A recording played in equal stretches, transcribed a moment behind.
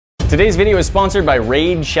Today's video is sponsored by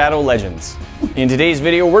Raid Shadow Legends. In today's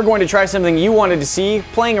video, we're going to try something you wanted to see,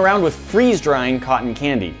 playing around with freeze-drying cotton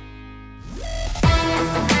candy.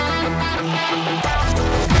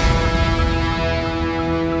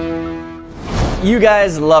 You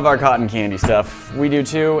guys love our cotton candy stuff. We do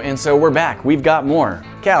too, and so we're back. We've got more.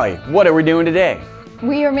 Callie, what are we doing today?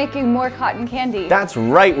 We are making more cotton candy. That's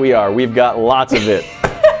right, we are. We've got lots of it.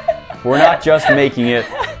 We're not just making it,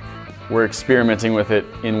 we're experimenting with it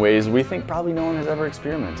in ways we think probably no one has ever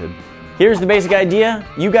experimented. Here's the basic idea.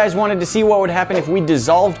 You guys wanted to see what would happen if we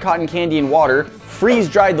dissolved cotton candy in water,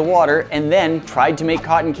 freeze-dried the water, and then tried to make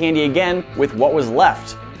cotton candy again with what was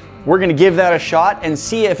left. We're gonna give that a shot and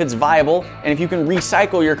see if it's viable and if you can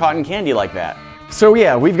recycle your cotton candy like that. So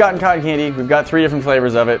yeah, we've gotten cotton candy, we've got 3 different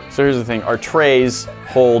flavors of it. So here's the thing, our trays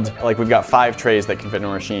hold, like we've got 5 trays that can fit in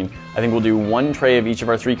our machine. I think we'll do 1 tray of each of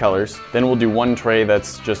our 3 colors. Then we'll do 1 tray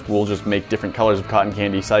we'll just make different colors of cotton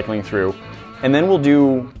candy cycling through. And then we'll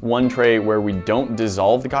do 1 tray where we don't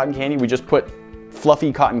dissolve the cotton candy, we just put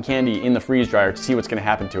fluffy cotton candy in the freeze dryer to see what's gonna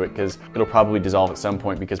happen to it, because it'll probably dissolve at some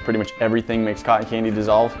point because pretty much everything makes cotton candy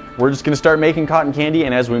dissolve. We're just gonna start making cotton candy,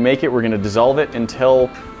 and as we make it, we're gonna dissolve it until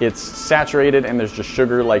it's saturated and there's just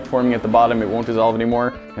sugar like forming at the bottom. It won't dissolve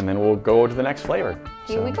anymore, and then we'll go to the next flavor.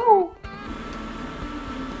 Here we go.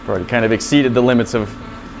 We've already kind of exceeded the limits of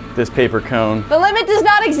this paper cone. The limit does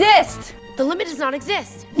not exist. The limit does not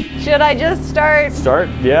exist. Should I just start? Start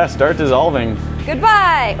dissolving.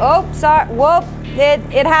 Goodbye. Oh, sorry. Whoop.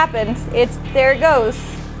 It happened. There it goes.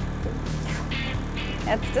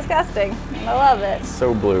 It's disgusting, and I love it.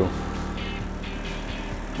 So blue.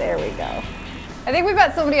 There we go. I think we've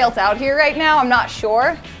got somebody else out here right now. I'm not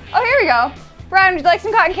sure. Oh, here we go. Brian, would you like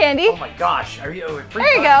some cotton candy? Oh my gosh, are you free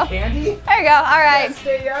there you cotton go. candy? There you go. All right. Best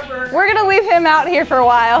day ever. We're gonna leave him out here for a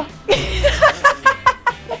while.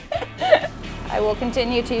 I will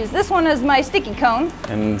continue to use this one as my sticky cone.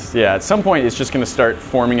 And yeah, at some point it's just gonna start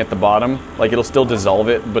forming at the bottom. Like it'll still dissolve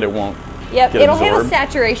it, but it won't Yep, get it'll absorbed. hit a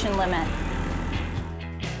saturation limit.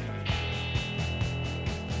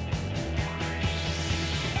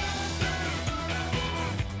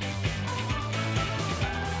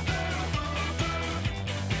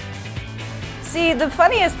 See, the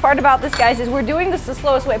funniest part about this, guys, is we're doing this the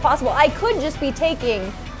slowest way possible. I could just be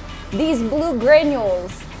taking these blue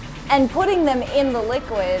granules and putting them in the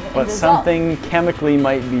liquid. But something chemically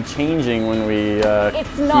might be changing when we heat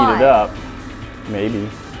it up. Maybe.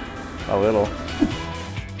 A little.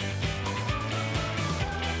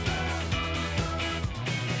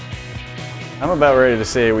 I'm about ready to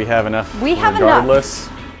say we have enough. We have regardless.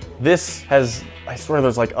 enough. This has, I swear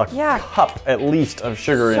there's like a cup at least of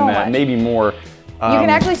sugar in that, much. Maybe more. You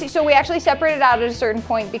can actually see, so we actually separated out at a certain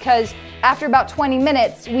point because after about 20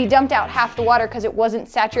 minutes, we dumped out half the water because it wasn't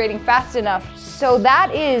saturating fast enough. So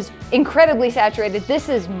that is incredibly saturated. This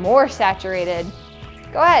is more saturated.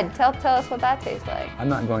 Go ahead, tell us what that tastes like. I'm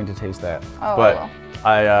not going to taste that. Oh, but well.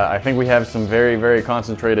 I think we have some very, very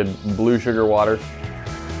concentrated blue sugar water.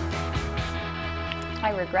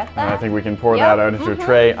 I regret that. And I think we can pour that out into a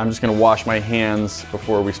tray. I'm just gonna wash my hands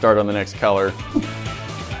before we start on the next color.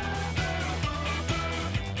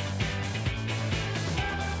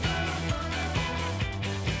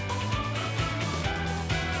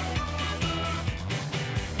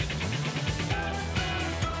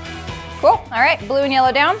 Cool, all right, blue and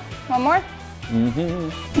yellow down. One more.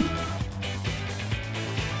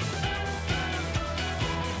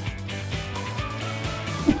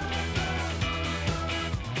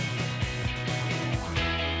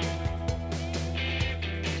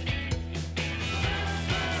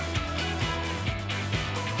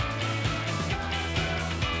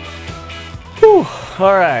 Whew.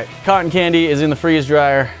 All right, cotton candy is in the freeze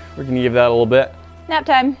dryer. We're gonna give that a little bit. Nap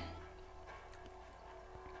time.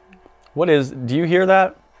 Do you hear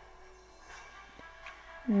that?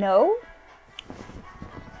 No.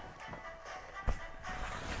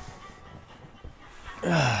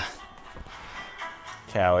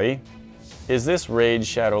 Callie, is this Raid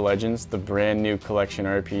Shadow Legends, the brand new collection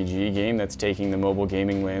RPG game that's taking the mobile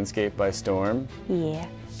gaming landscape by storm? Yeah,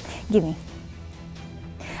 give me.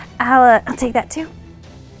 I'll take that too.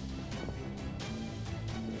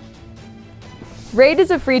 Raid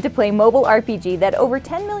is a free-to-play mobile RPG that over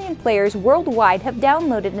 10 million players worldwide have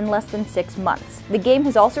downloaded in less than 6 months. The game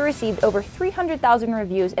has also received over 300,000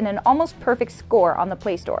 reviews and an almost perfect score on the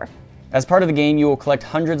Play Store. As part of the game, you will collect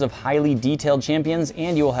hundreds of highly detailed champions,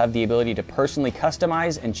 and you will have the ability to personally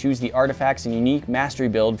customize and choose the artifacts and unique mastery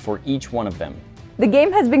build for each one of them. The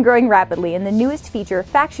game has been growing rapidly, and the newest feature,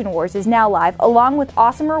 Faction Wars, is now live, along with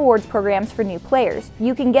awesome rewards programs for new players.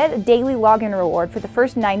 You can get a daily login reward for the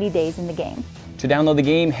first 90 days in the game. To download the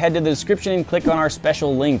game, head to the description and click on our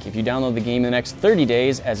special link. If you download the game in the next 30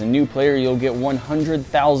 days, as a new player, you'll get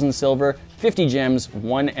 100,000 silver, 50 gems,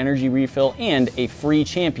 1 energy refill, and a free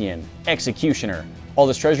champion, Executioner. All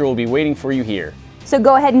this treasure will be waiting for you here. So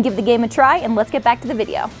go ahead and give the game a try, and let's get back to the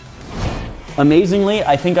video. Amazingly,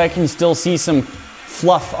 I think I can still see some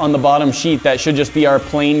fluff on the bottom sheet that should just be our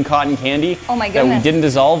plain cotton candy. Oh my that goodness. we didn't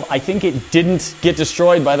dissolve. I think it didn't get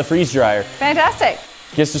destroyed by the freeze dryer. Fantastic.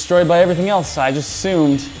 Gets destroyed by everything else, I just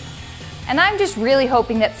assumed. And I'm just really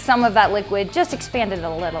hoping that some of that liquid just expanded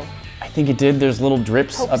a little. I think it did. There's little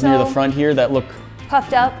drips Hope up near the so. front here that look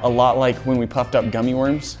Puffed up. a lot like when we puffed up gummy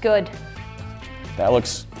worms. Good. That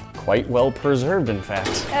looks quite well preserved, in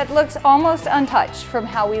fact. It looks almost untouched from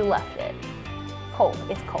how we left it. Cold.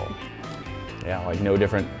 It's cold. Yeah, like no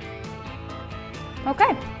different.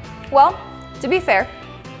 Okay. Well, to be fair,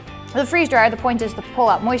 the freeze dryer, the point is to pull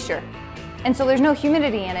out moisture. And so there's no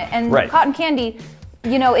humidity in it. And Right. cotton candy,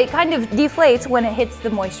 you know, it kind of deflates when it hits the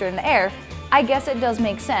moisture in the air. I guess it does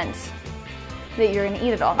make sense that you're gonna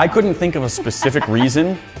eat it all. I couldn't think of a specific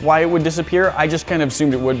reason why it would disappear. I just kind of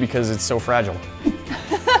assumed it would because it's so fragile.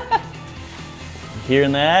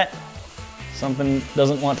 Hearing that? Something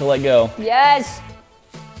doesn't want to let go. Yes.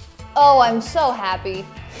 Oh, I'm so happy.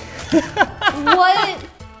 What?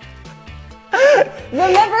 Remember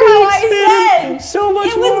how I said so much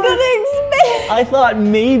it more. was gonna expand? I thought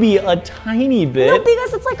maybe a tiny bit. No,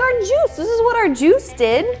 because it's like our juice. This is what our juice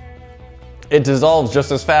did. It dissolves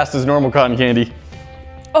just as fast as normal cotton candy.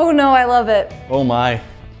 Oh no, I love it. Oh my.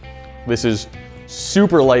 This is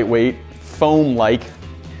super lightweight, foam-like.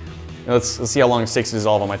 Let's see how long it takes to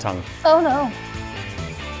dissolve on my tongue. Oh no.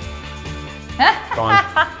 Gone.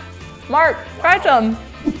 Smart. Try some.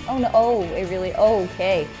 Oh no. Oh, it really. Oh,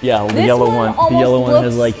 okay. Yeah, the This yellow one. The almost yellow one looks,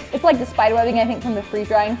 has like. It's like the spider webbing, I think, from the freeze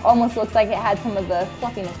drying. Almost looks like it had some of the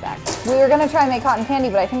fluffiness back. We were gonna try and make cotton candy,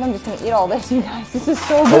 but I think I'm just gonna eat all this, you guys. This is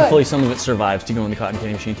so good. Hopefully some of it survives to go in the cotton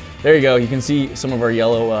candy machine. There you go. You can see some of our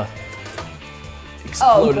yellow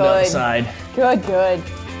exploded good. outside. Good, good.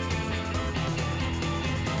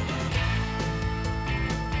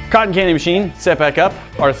 Cotton candy machine, set back up.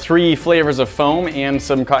 Our 3 flavors of foam and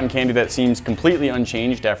some cotton candy that seems completely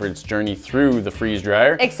unchanged after its journey through the freeze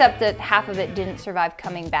dryer. Except that half of it didn't survive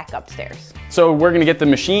coming back upstairs. So we're gonna get the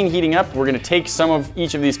machine heating up. We're gonna take some of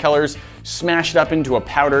each of these colors, smash it up into a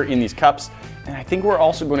powder in these cups. And I think we're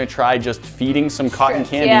also gonna try just feeding some cotton Strips,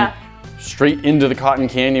 candy yeah. straight into the cotton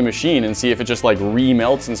candy machine and see if it just like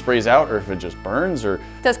remelts and sprays out or if it just burns or.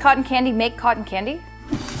 Does cotton candy make cotton candy?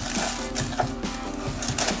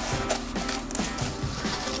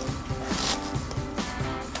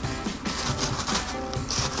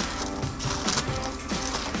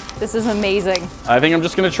 This is amazing. I think I'm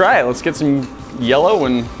just gonna try it. Let's get some yellow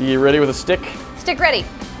and you get ready with a stick. Stick ready.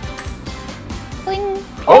 Fling.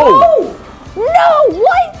 Oh! No!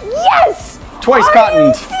 What? Yes! Twice Are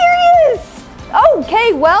cottoned. you serious?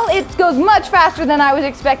 Okay, well, it goes much faster than I was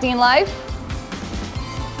expecting in life.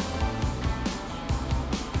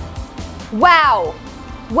 Wow.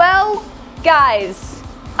 Well, guys,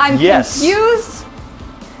 I'm confused.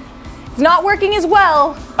 It's not working as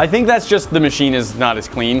well. I think that's just the machine is not as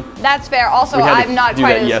clean. That's fair. Also, We had I'm to not do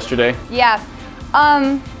quite that as yesterday. Yeah.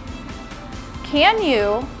 Can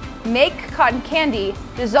you make cotton candy,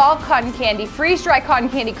 dissolve cotton candy, freeze dry cotton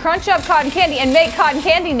candy, crunch up cotton candy, and make cotton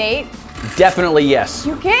candy, Nate? Definitely yes.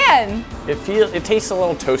 You can. It tastes a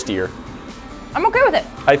little toastier. I'm okay with it.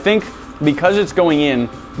 I think because it's going in,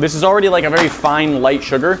 this is already like a very fine light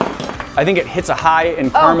sugar. I think it hits a high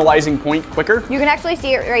and caramelizing point quicker. You can actually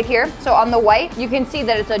see it right here. So on the white, you can see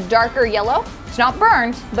that it's a darker yellow. It's not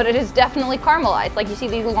burned, but it is definitely caramelized. Like you see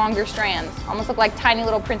these longer strands, almost look like tiny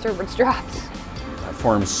little Prince Rupert's drops. That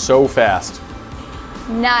forms so fast.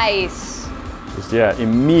 Nice. Just, yeah,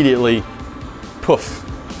 immediately, poof.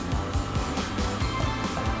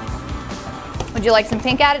 Would you like some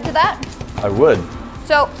pink added to that? I would.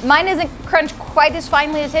 So mine isn't crunched quite as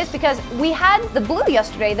finely as his because we had the blue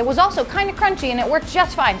yesterday that was also kind of crunchy and it worked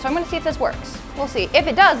just fine. So I'm gonna see if this works. We'll see. If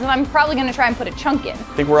it does, then I'm probably gonna try and put a chunk in.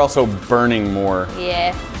 I think we're also burning more.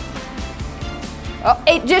 Yeah. Oh,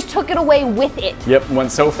 it just took it away with it. Yep,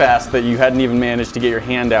 went so fast that you hadn't even managed to get your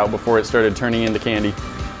hand out before it started turning into candy.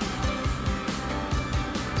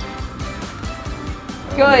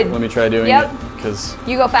 Good. Let me try doing Yep. it because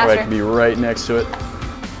You go I faster. can be right next to it.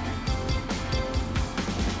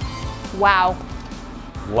 Wow.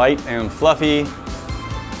 Light and fluffy.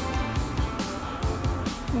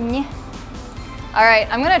 Yeah. All right,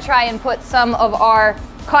 I'm gonna try and put some of our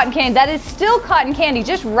cotton candy, that is still cotton candy,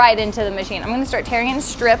 just right into the machine. I'm gonna start tearing it in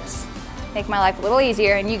strips, make my life a little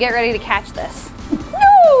easier, and you get ready to catch this.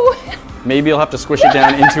 No! Maybe you'll have to squish it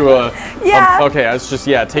down into a... Yeah. Okay, it's just,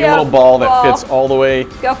 yeah, take a Yeah, little ball that ball. fits all the way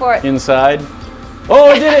Go for it. inside.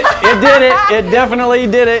 Oh, it did it! It did it! It definitely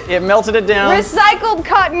did it. It melted it down. Recycled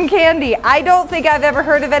cotton candy. I don't think I've ever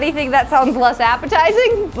heard of anything that sounds less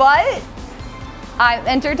appetizing, but I'm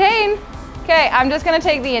entertained. Okay, I'm just gonna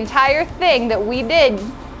take the entire thing that we did.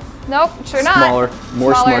 Nope, sure not. Smaller,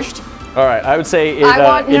 more Smaller. smushed. All right, I would say it,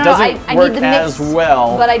 I doesn't I work need the as mixed,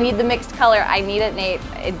 well. But I need the mixed color. I need it, Nate.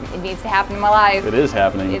 It needs to happen in my life. It is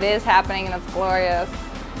happening. It is happening, and it's glorious.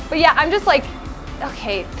 But yeah, I'm just like,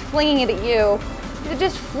 okay, flinging it at you. It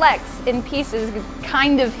just flecks in pieces,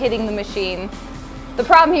 kind of hitting the machine. The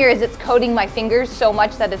problem here is it's coating my fingers so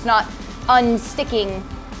much that it's not unsticking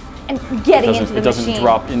and getting into the machine. It doesn't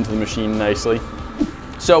drop into the machine nicely.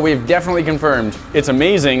 So we've definitely confirmed it's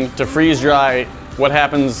amazing to freeze dry what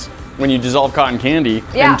happens when you dissolve cotton candy.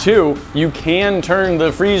 Yeah. And 2, you can turn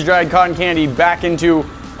the freeze-dried cotton candy back into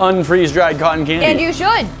unfreeze-dried cotton candy. And you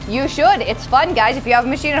should. You should. It's fun, guys. If you have a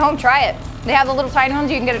machine at home, try it. They have the little tiny ones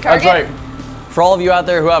you can get at Target. That's right. For all of you out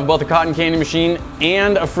there who have both a cotton candy machine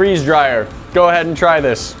and a freeze dryer, go ahead and try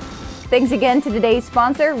this. Thanks again to today's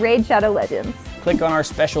sponsor, Raid Shadow Legends. Click on our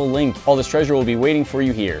special link. All this treasure will be waiting for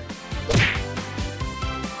you here.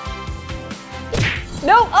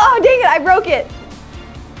 No, oh dang it, I broke it.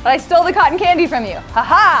 But I stole the cotton candy from you.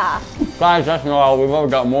 Ha-ha! Guys, that's not all. We've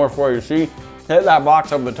got more for you. See? Hit that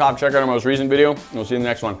box up at the top, check out our most recent video, and we'll see you in the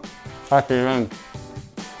next one. Talk to you then.